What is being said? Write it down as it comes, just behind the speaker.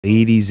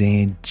Ladies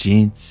and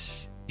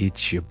gents,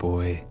 it's your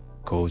boy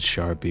Gold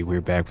Sharpie. We're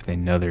back with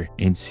another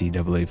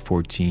NCAA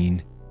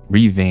 14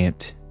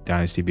 revamped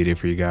Dynasty video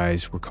for you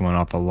guys. We're coming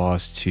off a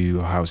loss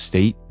to Ohio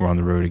State. We're on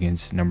the road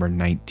against number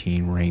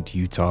 19 ranked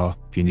Utah.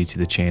 If you're new to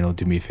the channel,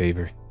 do me a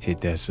favor, hit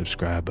that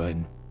subscribe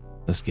button.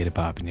 Let's get it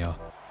popping, y'all.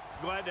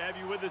 Glad to have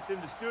you with us in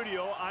the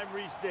studio. I'm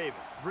Reese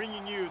Davis,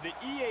 bringing you the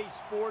EA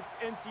Sports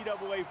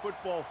NCAA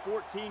Football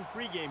 14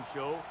 pregame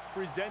show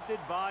presented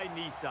by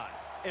Ncaa.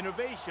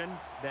 Innovation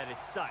that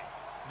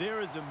excites.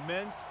 There is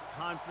immense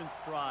conference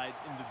pride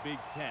in the Big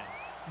Ten.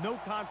 No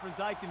conference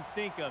I can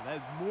think of has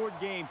more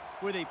games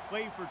where they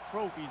play for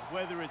trophies,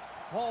 whether it's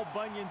Paul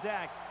Bunyan's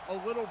axe, a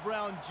little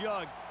brown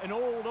jug, an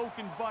old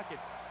oaken bucket.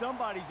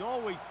 Somebody's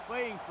always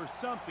playing for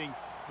something,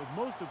 but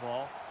most of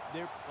all,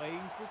 they're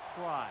playing for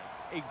pride.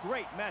 A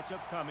great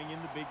matchup coming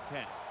in the Big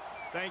Ten.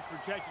 Thanks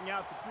for checking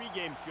out the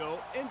pregame show.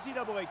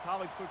 NCAA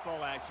college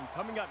football action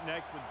coming up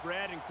next with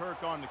Brad and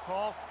Kirk on the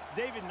call.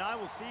 David and I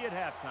will see you at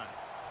halftime.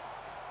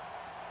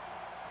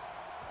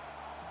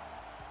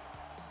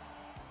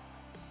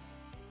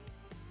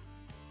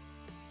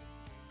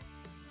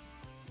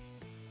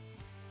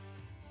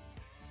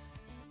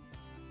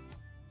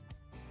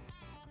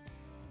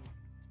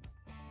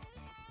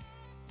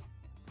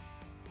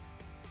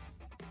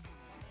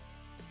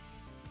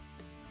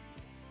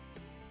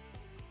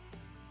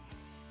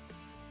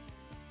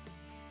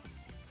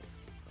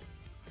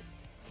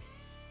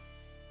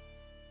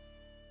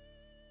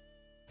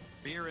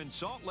 Here in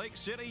Salt Lake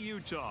City,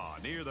 Utah,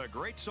 near the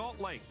Great Salt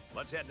Lake.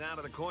 Let's head down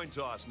to the coin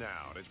toss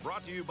now. And it's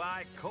brought to you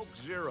by Coke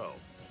Zero.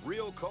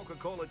 Real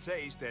Coca-Cola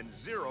taste and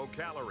 0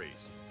 calories.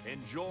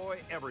 Enjoy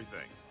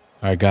everything.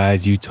 All right,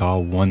 guys, Utah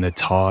won the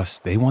toss.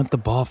 They want the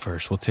ball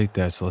first. We'll take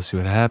that. So let's see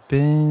what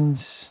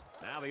happens.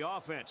 Now the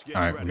offense gets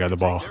All right, ready we got the to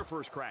ball. take their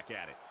first crack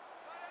at it.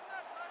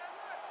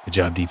 Good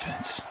job,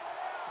 defense.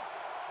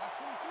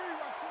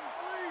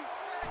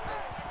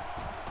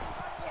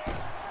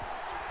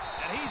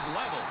 And he's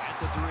level at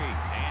the 3.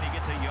 And he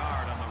gets a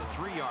yard on the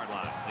 3-yard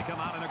line. They come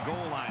out in a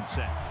goal line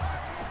set.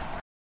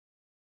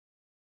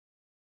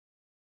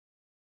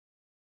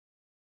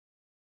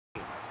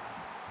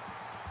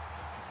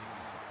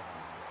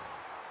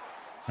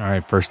 All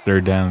right, first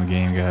third down in the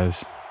game,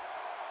 guys.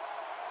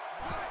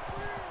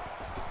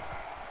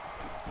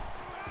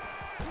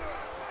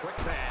 Quick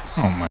pass.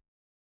 Oh, my.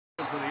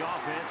 For the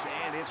offense,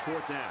 and it's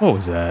 4th down. What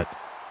was that?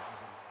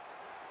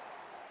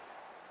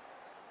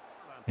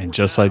 And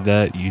just like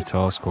that,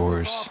 Utah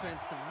scores.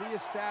 Offense to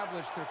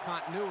reestablish their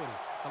continuity.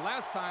 The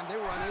last time they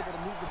were unable to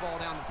move the ball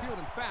down the field.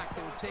 In fact,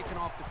 they were taken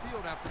off the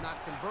field after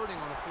not converting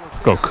on a 4th down.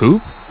 Let's go,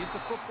 Coop. Get the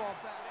football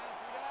back.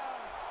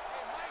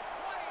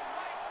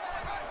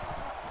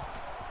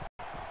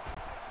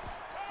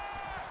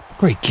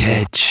 Great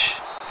catch.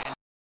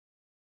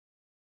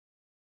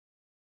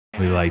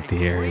 We like the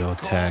aerial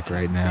attack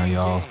right now,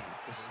 y'all.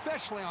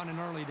 Especially on an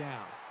early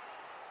down.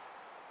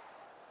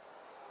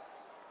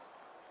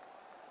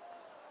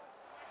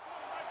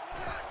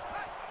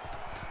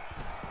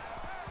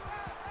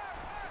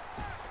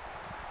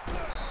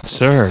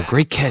 Sir,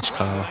 great catch,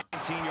 Kyle.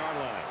 19-yard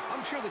line.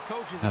 I'm sure the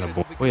coaches Had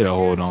a way to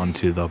hold on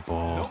to the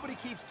ball. Nobody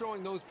keeps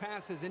throwing those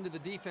passes into the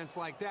defense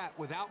like that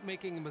without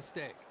making a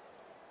mistake.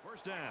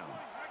 1st down.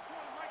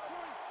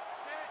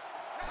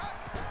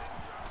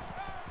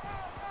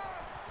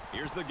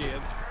 Here's the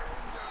give.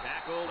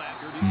 Tackled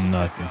after decent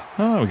Nothing. pickup.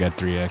 Oh, we got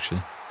 3,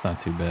 actually. It's not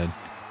too bad.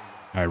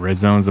 All right, red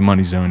zone's the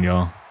money zone,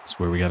 y'all. It's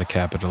where we got to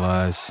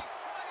capitalize.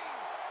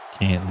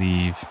 Can't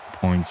leave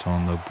points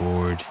on the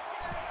board.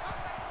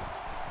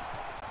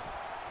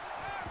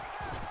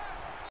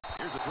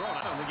 Here's the throw.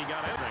 I don't think he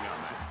got anything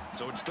on that.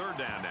 So it's 3rd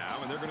down now,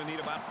 and they're going to need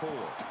about 4.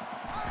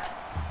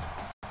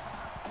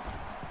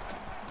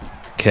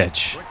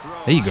 Catch.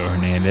 There you go,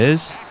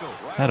 Hernandez.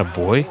 That a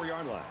boy.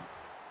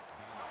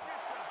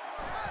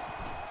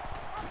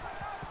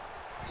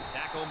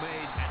 Tackle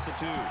made at the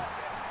 2.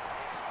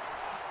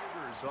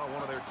 Saw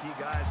one of their key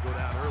guys go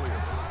down earlier.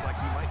 It looks like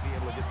he might be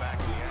able to get back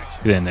in the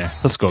action. Get in there.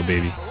 Let's go,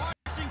 baby.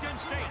 Washington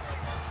State.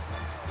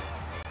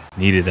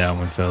 Needed that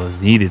one, fellas.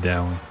 Needed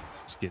that one.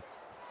 Let's get.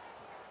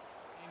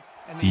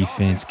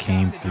 Defense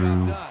came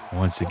through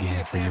once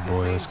again for your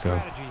boy. Let's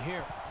go.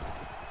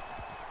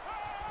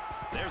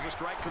 There's a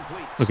strike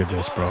complete. Look at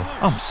this, bro.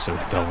 I'm so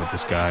done with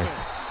this guy.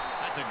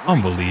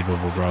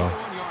 Unbelievable, bro.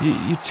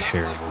 You're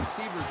terrible.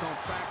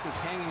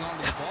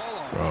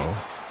 Bro.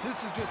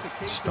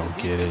 Just don't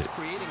get it.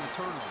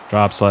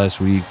 Drops last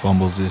week,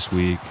 fumbles this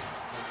week.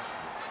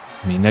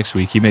 I mean, next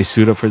week he may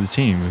suit up for the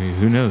team. I mean,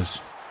 who knows?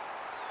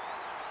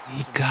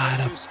 You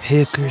gotta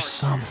pick or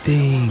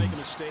something.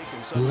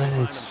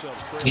 Let's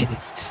get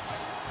it.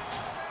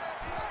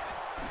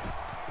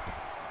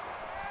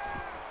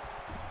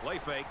 Play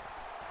fake.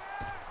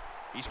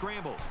 He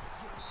scrambled.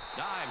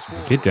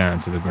 Dives Get down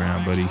to the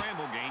ground, buddy.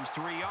 Scramble gains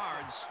 3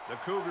 yards. The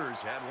Cougars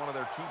had one of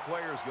their key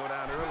players go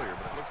down earlier,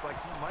 but it looks like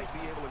he might be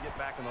able to get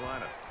back in the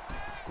lineup.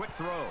 Quick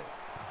throw.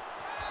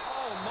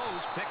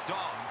 Almost picked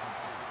off.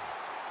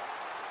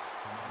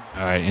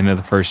 All right, end of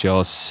the first,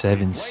 y'all.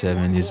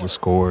 7-7 is the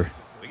score.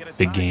 We get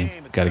Big game.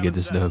 Got to get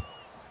this dub.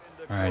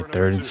 All right,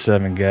 3rd and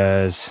 7,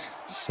 guys.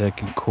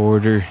 Second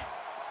quarter.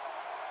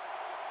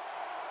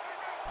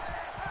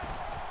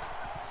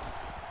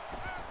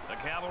 The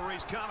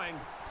cavalry's coming.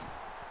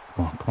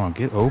 Come on,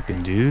 get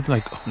open, dude.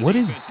 Like, what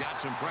is... Oh,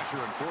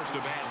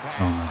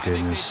 my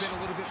goodness.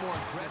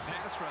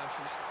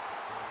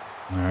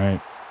 All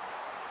right.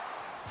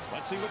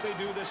 Let's see what they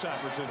do this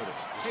opportunity.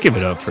 Let's give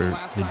it up for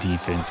the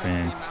defense,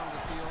 man.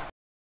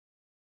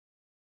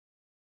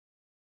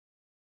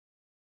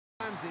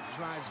 It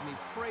drives me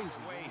crazy.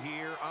 Way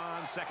here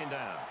on 2nd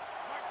down.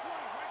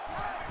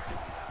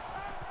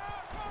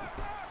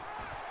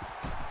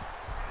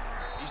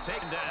 He's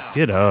taken down.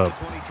 Get up.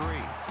 23.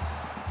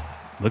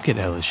 Look at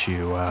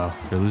LSU. Wow.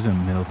 They're losing to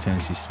Middle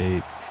Tennessee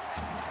State.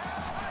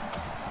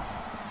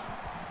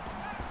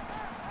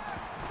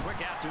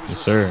 Yes,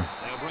 sir.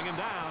 They'll bring him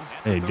down.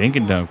 Hey, dink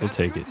and dunk. We'll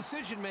take it.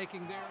 Decision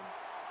making there.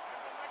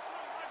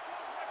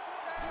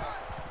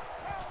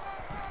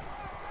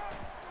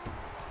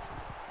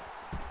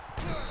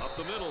 Up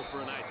the middle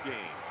for a nice game.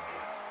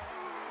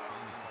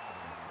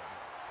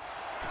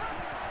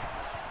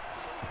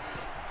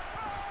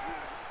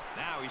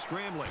 Now he's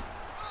scrambling.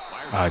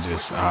 I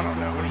don't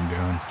know what I'm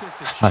doing.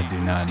 I do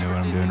not know what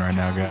I'm doing right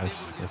now,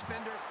 guys.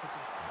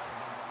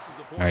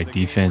 All right,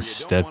 defense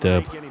stepped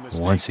up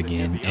once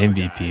again.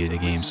 MVP of the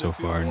game so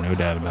far, no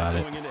doubt about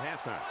it.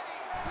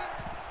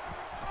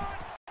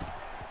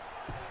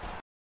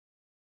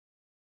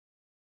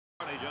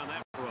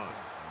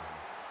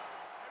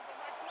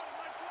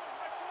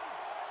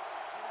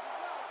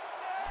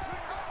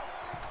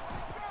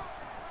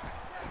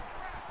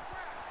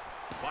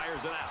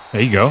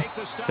 There you go.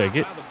 Take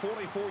it.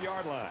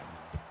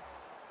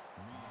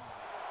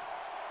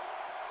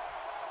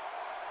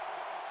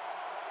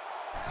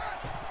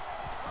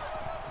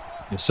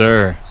 Yes,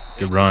 sir.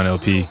 Good run,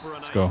 LP.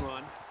 Let's go.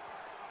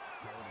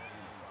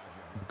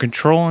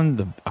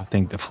 Controlling I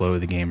think the flow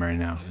of the game right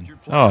now.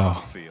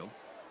 Oh,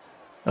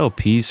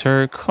 LP's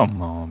hurt.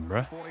 Come on,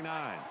 bro.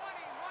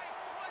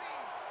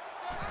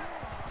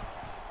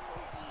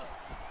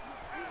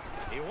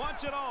 He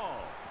wants it all.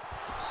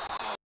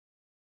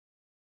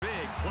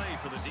 Big play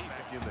for the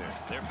defense in there.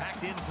 They're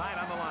packed in tight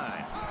on the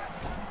line.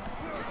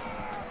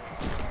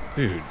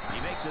 Dude,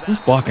 who's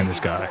blocking this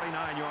guy?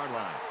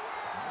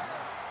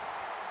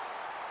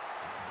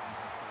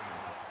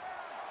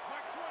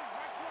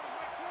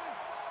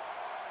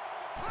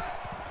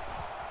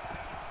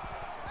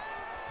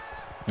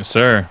 Yes,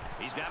 sir.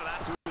 He's got it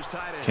out to his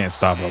tight end. Can't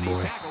stop our boy.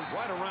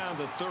 Right around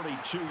the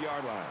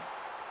 32-yard line.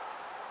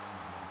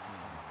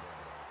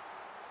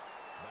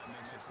 That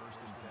makes it 1st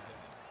and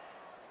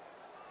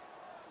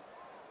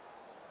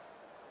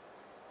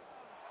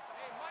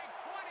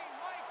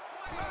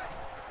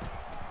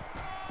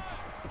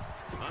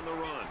 10. On the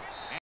run.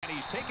 And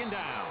he's taken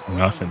down.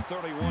 Nothing.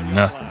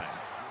 Nothing.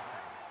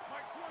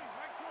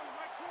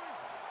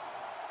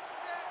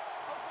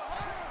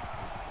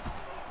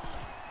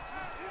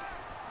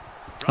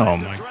 Oh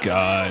my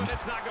God.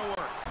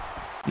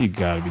 You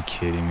gotta be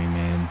kidding me,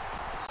 man.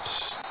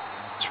 It's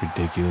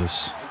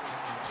ridiculous.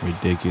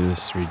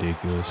 Ridiculous.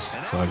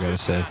 That's all I gotta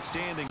say.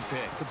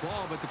 The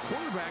ball, but the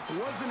quarterback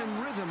wasn't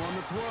in rhythm on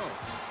the throw.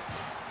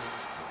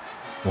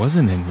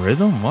 Wasn't in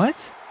rhythm? What?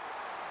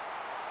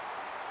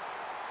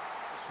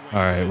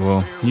 All right,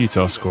 well,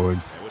 Utah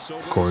scored,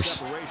 of course.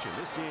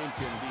 This game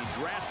can be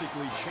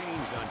drastically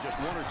changed on just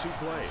 1 or 2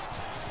 plays.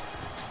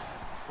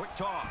 Quick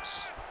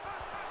toss.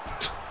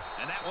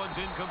 And that one's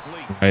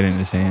incomplete. Right in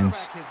his hands.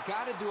 Has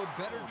got to do a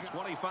better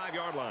job.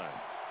 25-yard line.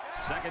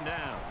 2nd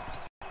down.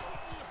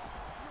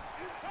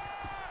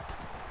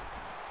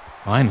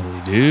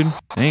 Finally, dude.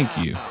 Thank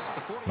you.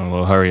 A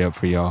little hurry up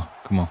for y'all.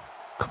 Come on.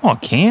 Come on,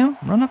 Cam.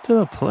 Run up to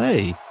the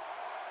play.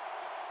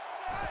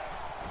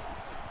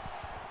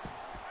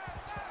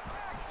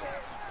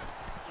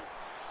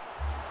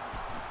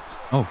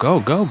 Oh,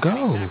 go.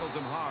 Tackles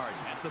him hard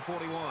at the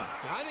 41.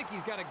 I think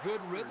he's got a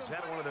good rhythm.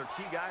 Had one of their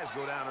key guys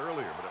go down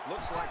earlier, but it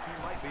looks like he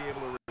might be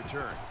able to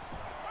return.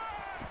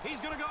 He's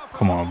going to go for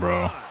Come on,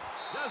 bro.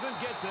 Doesn't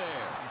get there.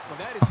 Well,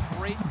 that is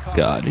great coverage.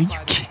 God, are you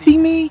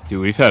kidding me?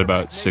 Dude, we've had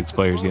about 6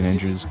 players get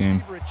injured this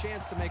game. A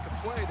chance to make a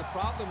play. The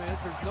problem is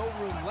there's no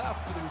room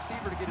left for the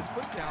receiver to get his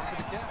foot down for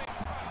the catch.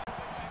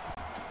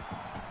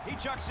 He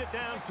chucks it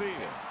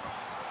downfield.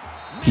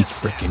 He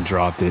freaking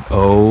dropped it.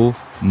 Oh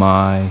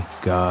my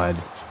God.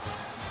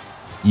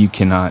 You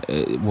cannot.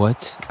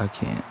 What? I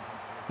can't.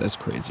 That's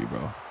crazy, bro.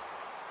 All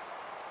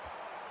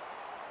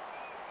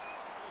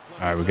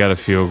right, we got a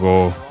field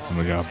goal and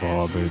we got a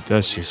ball, but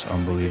that's just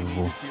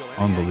unbelievable.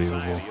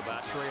 Unbelievable.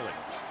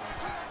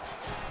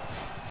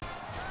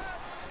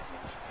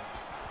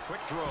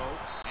 Quick throw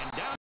and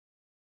down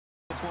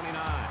to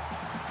 29.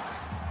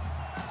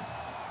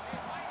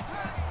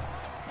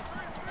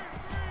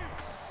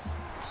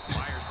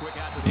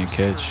 Can't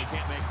catch.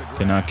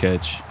 Cannot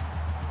catch.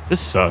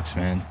 This sucks,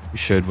 man. We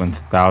should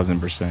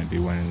 1,000% be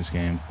winning this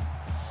game.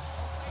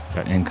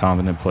 Got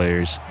incompetent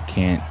players.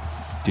 Can't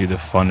do the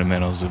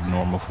fundamentals of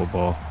normal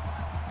football.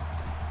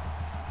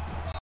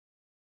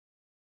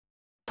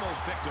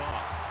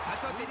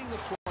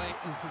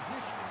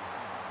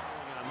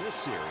 on this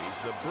series,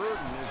 the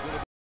burden is going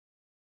to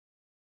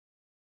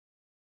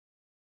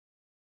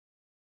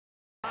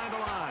be line to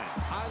line.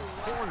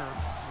 Corner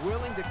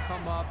willing to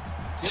come up,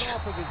 get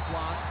off of his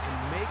block,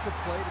 and make a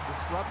play to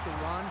disrupt the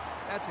run.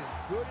 That's as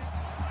good as...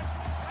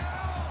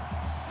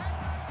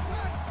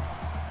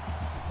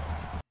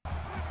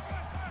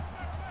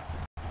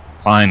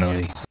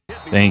 Finally.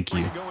 Thank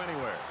you.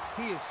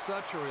 He is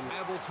such a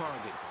reliable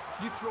target.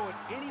 You throw it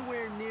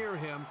anywhere near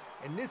him,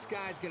 and this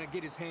guy's going to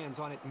get his hands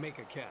on it and make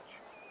a catch.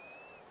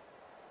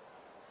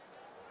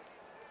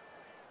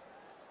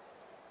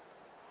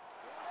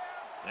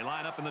 They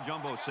line up in the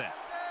jumbo set.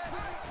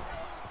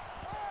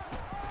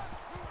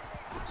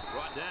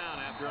 Brought down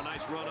after a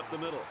nice run up the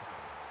middle.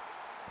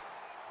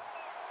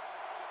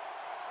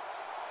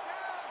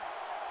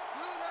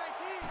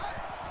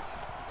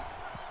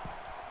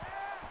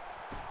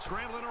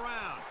 Scrambling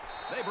around.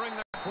 They bring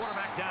their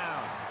quarterback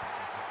down.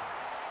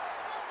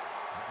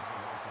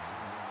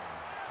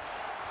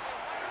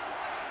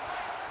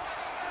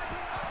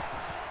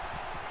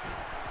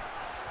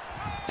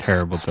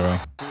 Terrible throw.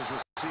 To his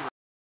receiver.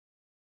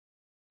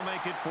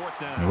 Make it fourth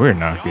down. We're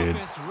not good.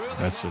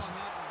 That's just...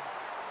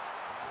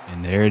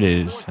 And there it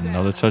is.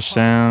 Another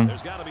touchdown.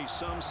 There's got to be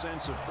some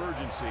sense of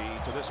urgency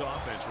to this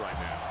offense right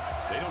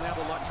now. They don't have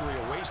the luxury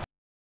of wasting.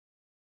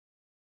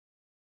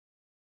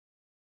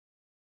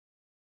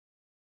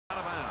 Out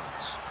of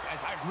bounds.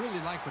 Guys, I really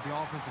like what the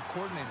offensive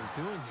coordinator's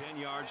doing. 10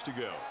 yards to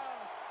go.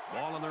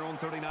 Ball on their own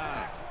 39.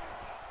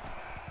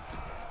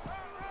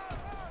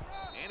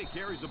 And he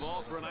carries the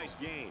ball for a nice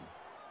gain.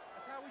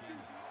 That's how we do.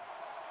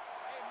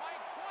 Hey,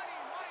 Mike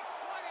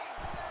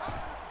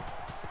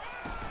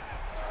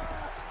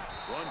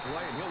 20, One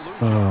play and he'll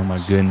lose. Oh my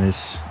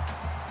goodness.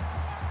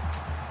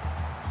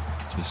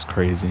 This is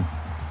crazy.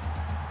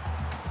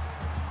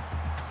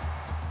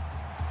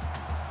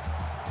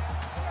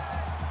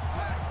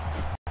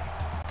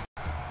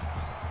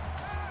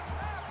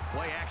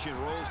 Play action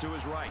rolls to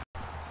his right.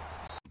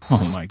 Oh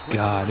my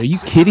God. Are you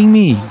kidding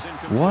me?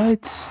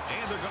 What?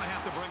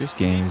 This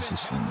game is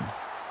just been...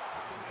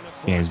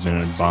 This game's been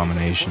an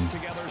abomination.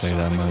 I'll tell you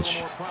that much.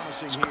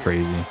 It's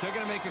crazy. If they're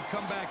going to make a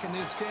comeback in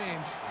this game,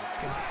 it's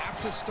going to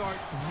have to start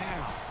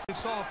now.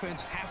 This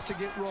offense has to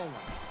get rolling.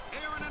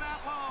 Aaron and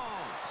out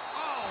long.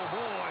 Oh,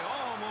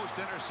 boy, almost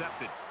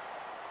intercepted.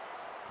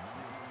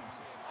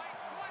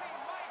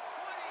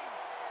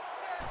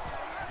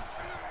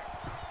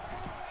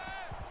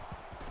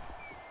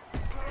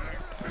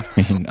 I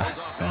mean, I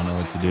don't know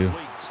what to do.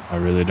 I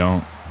really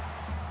don't.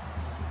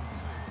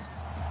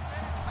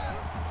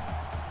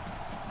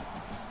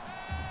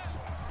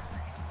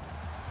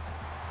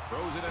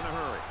 Throws it in a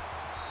hurry.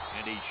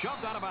 And he's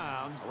shoved out of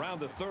bounds around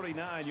the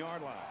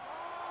 39-yard line.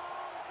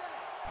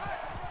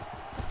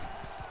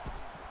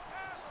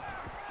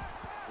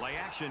 Play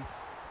action.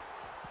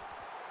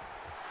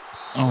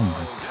 Oh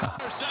my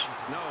gosh.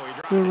 No, he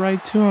dropped Throw it it.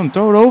 right to him.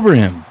 Throw it over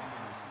him.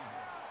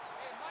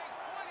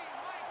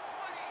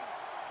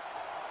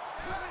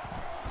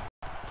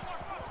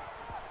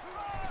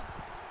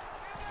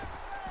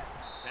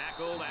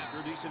 Tackled after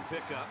a decent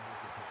pickup.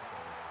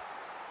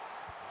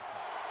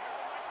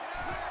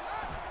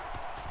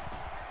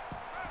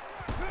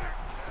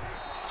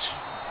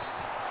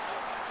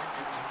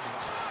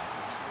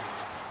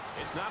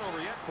 It's not over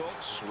yet,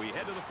 folks. We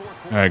head to the fourth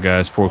quarter. All right,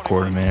 guys. Fourth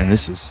quarter, man.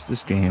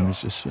 This game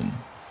has just been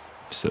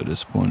so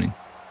disappointing.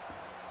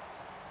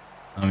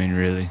 I mean,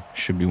 really,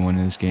 should be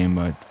winning this game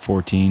by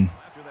 14.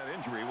 After that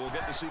injury, we'll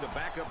get to see the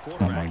backup Oh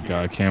quarterback my here.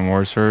 God, Cam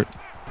Ward's hurt.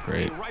 He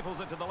Great, rifles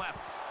it to the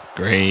left.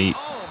 great.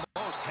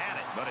 Almost had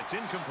it, but it's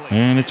incomplete.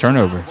 And a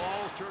turnover. The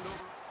ball's turned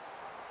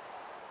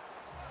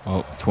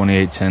over. Oh,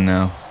 28-10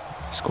 now.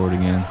 Scored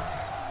again.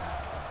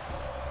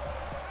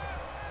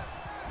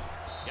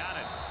 Got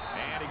it.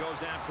 And he goes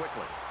down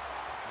quickly.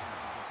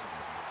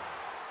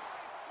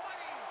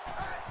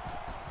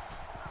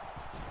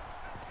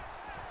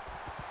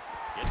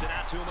 Gets it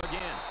out to him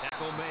again.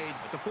 Tackle made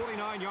at the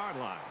 49-yard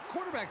line.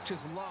 Quarterbacks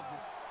just love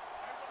this.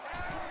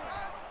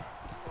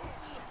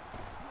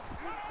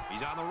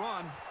 He's on the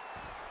run.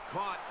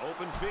 Caught,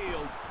 open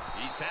field.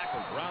 He's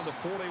tackled around the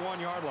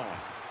 41-yard line.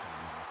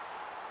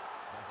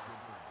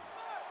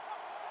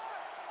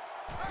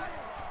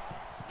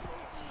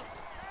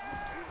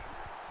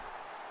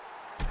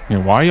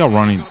 Man, why are y'all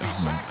running? He's gonna be Oh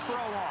my sacked for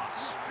a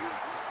loss.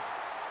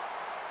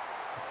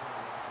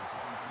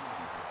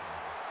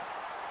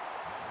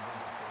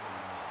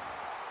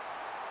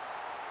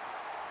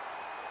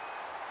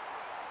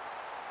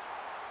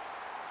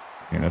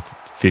 Yeah, that's a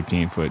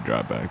 15-foot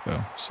drop back,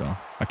 though, so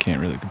I can't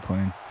really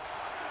complain.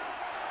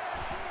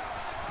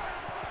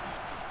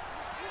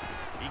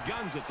 He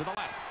guns it to the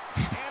left.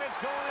 And it's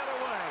going the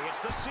other way. It's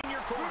the senior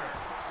corner.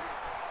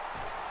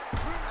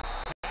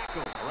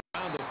 Tackle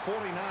around the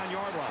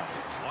 49-yard line.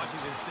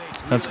 Washington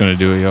State. That's going to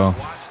do it, y'all.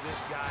 Watch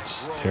this guy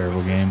It's a grow terrible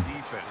with game. this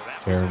defense.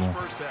 That Terrible. was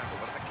his first tackle,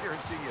 but I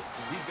guarantee you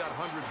he's got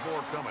hundreds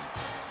more coming.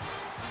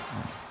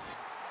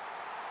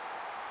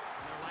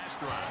 Their last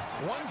drive.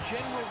 One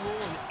general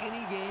rule in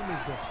any game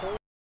is the whole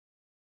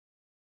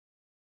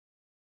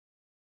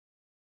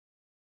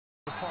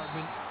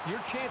department Your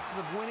chances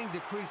of winning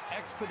decrease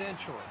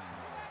exponentially.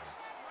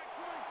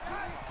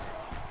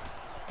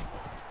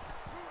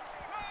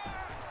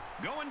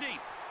 Going deep.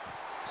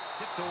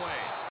 Tipped away.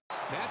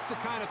 That's the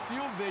kind of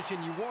field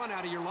vision you want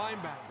out of your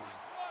linebackers.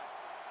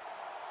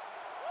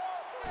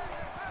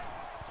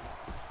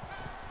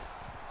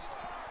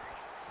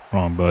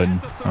 Wrong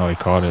button. Oh, he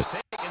caught it.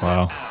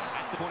 Wow.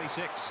 At the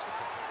 26.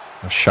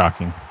 That was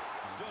shocking.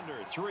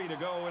 Under 3 to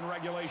go in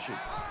regulation.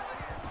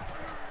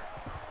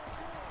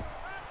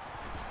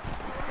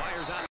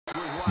 Fires out.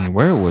 I mean,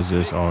 where was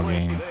this all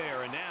game?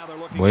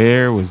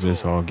 Where was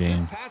this all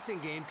game?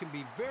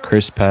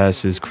 Crisp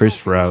passes,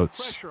 crisp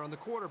routes,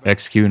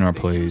 executing our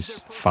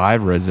plays.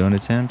 5 red zone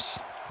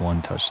attempts,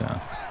 1 touchdown.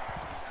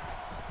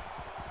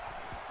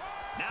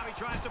 Now he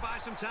tries to buy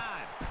some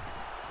time.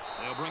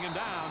 They'll bring him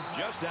down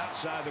just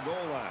outside the goal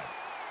line.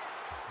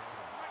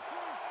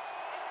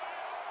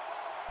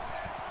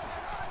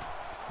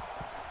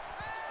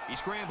 He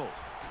scrambled.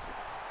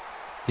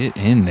 Get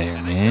in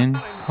there, man.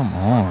 Come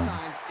on.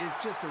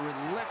 It's just a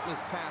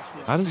relentless pass.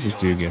 How does this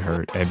dude get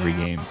hurt every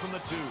game? From the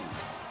 2.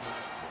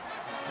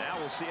 Now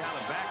we'll see how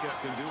the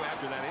backup can do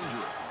after that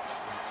injury.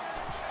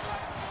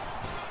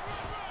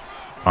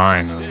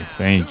 Finally,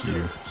 thank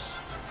you.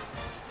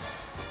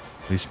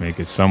 At least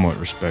make it somewhat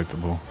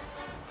respectable.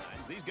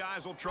 These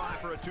guys will try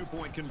for a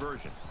 2-point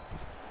conversion.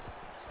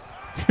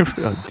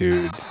 Oh,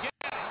 dude.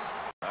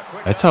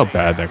 That's how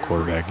bad that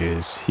quarterback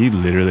is. He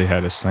literally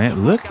had a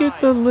slant. Look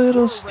at the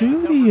little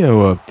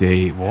studio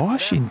update.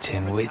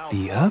 Washington with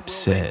the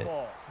upset.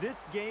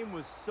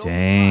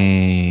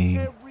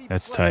 Dang.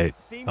 That's tight.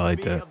 I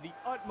like that.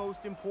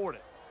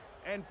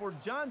 And for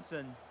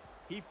Johnson,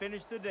 he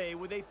finished the day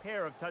with a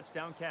pair of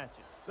touchdown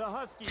catches. The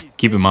Huskies.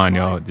 Keep in mind,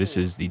 y'all, this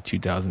is the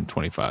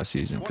 2025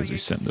 season because we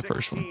sent the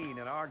first one.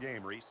 In our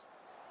game, Reese.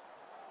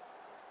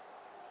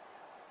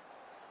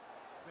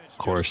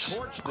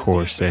 Of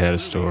course, they had a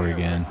story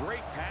again.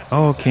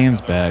 Oh,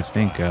 Cam's back.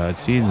 Thank God.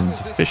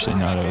 Season's officially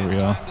not over,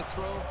 y'all.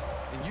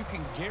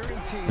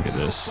 Look at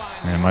this.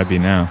 Man, it might be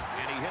now.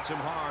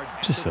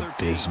 Just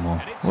abysmal.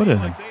 What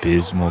an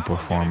abysmal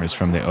performance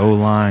from the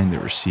O-line, the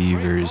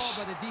receivers.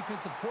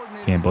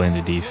 Can't blame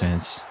the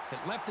defense.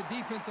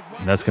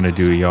 And that's going to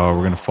do it, y'all.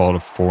 We're going to fall to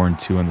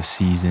 4-2 on the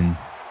season.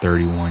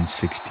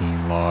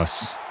 31-16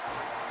 loss.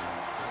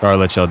 Sorry to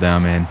let y'all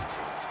down, man.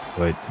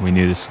 But we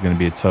knew this was going to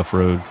be a tough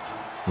road.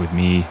 With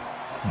me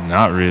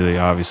not really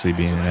obviously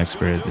being an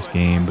expert at this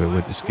game, but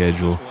with the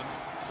schedule.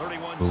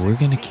 But we're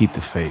going to keep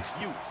the faith.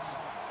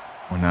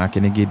 We're not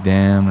going to get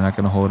down. We're not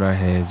going to hold our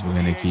heads. We're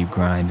going to keep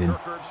grinding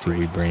till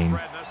we bring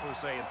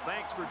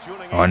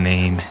our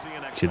name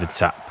to the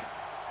top.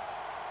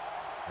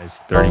 As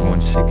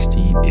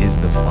 31-16 is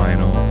the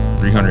final.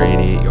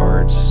 388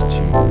 yards to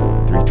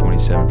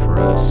 327 for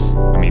us.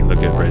 I mean, look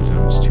at red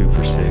zones. 2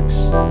 for 6.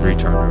 3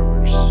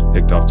 turnovers.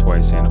 Picked off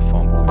twice and a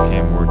fumble.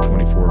 Cam Ward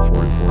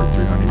 24-44,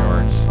 300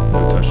 yards.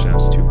 No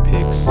touchdowns, 2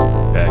 picks.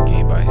 Bad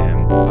game by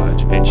him.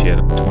 Javinci had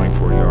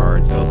 24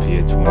 yards. LP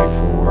had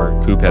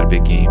 24. Coop had a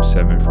big game.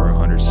 7 for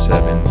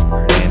 107.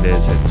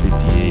 Hernandez had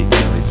 58.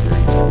 Kelly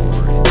 34. And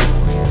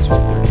Williams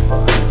with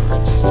 35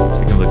 yards.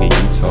 Taking a look at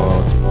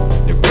Utah.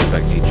 Their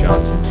quarterback Nate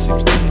Johnson.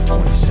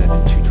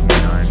 16-27,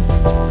 229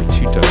 for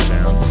 2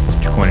 touchdowns.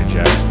 Jaquan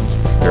Jackson,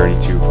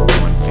 32 for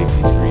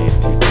 153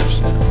 and 2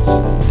 touchdowns.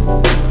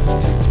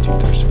 And 2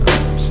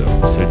 touchdowns. So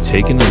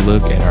taking a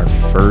look at our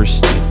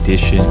first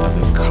edition of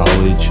the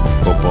college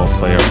football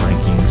playoff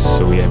rankings.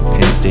 So we have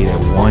Penn State at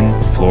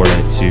 1, Florida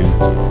at 2,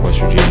 West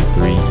Virginia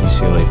 3,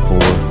 UCLA 4.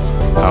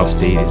 Ohio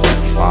State is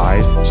at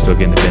 5. Still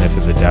getting the benefit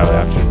of the doubt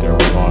after their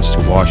loss to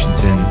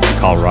Washington.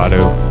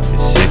 Colorado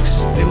is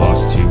 6. They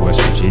lost to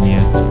West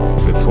Virginia.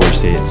 With Florida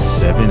State at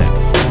 7 at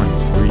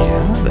 4-3.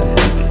 How the heck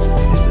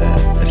is that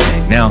a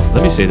thing? Now,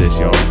 let me say this,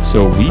 y'all.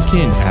 So we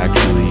can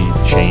actually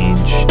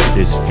change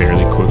this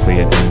fairly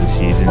quickly at the end of the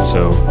season.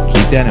 So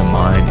keep that in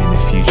mind in the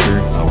future.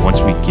 Once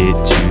we get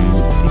to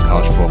the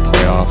college football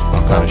playoff,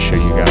 I'll kind of show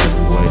you guys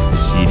what the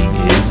seeding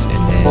is,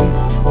 and then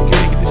we can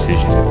make a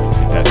decision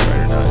if that's right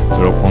or not.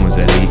 But Oklahoma's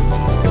at 8.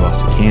 They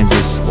lost to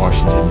Kansas,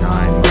 Washington 9,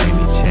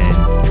 Miami 10,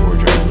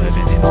 Georgia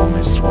 11, and Ole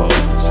Miss 12.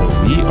 So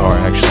we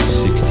are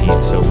actually 16th.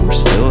 So we're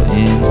still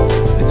in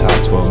the top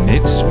 12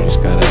 mix. We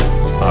just gotta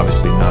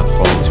obviously not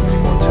fall too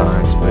many more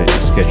times, but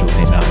the schedule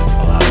may not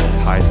allow that.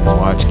 Heisman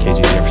watch,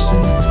 KJ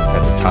Jefferson at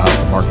the top,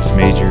 Marcus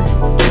Major,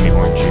 Jimmy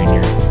Horn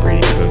Jr.,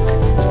 Brady Cook,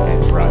 and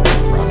Brian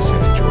Robinson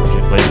of Georgia.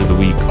 Plays of the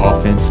week,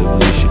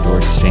 offensively,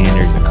 Shador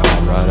Sanders of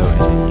Colorado, and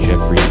then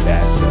Jeffrey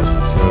Bassett.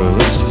 So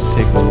let's just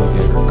take a look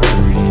at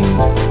recruiting.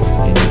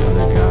 Any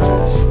other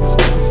guys? This one's a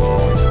place on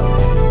him.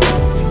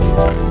 These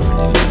guys weren't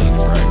anything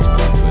to brag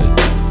about, but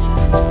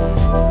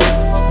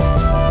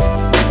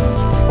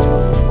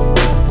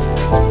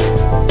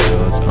so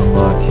let's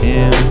unlock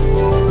him.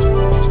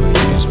 So we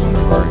use one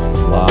of our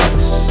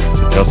locks.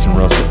 So Justin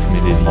Russell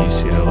committed to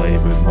UCLA,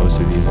 but most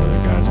of these other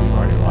guys we've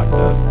already locked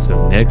up.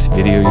 So next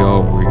video,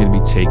 y'all, we're going to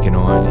be taking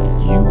on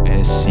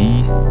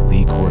USC.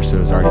 Lee Corso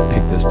has already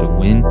picked us to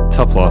win.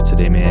 Tough loss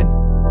today, man.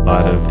 a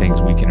lot of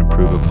things we can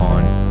improve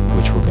upon,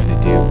 which we're going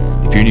to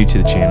do. If you're new to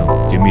the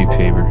channel, do me a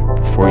favor,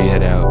 before you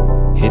head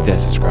out, hit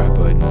that subscribe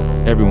button.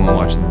 Everyone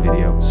watching the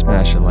video,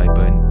 smash the like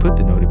button, put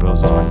the noty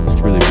bells on.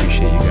 Really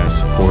appreciate you guys'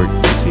 support.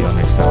 See y'all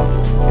next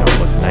time. Y'all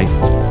blessed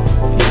night.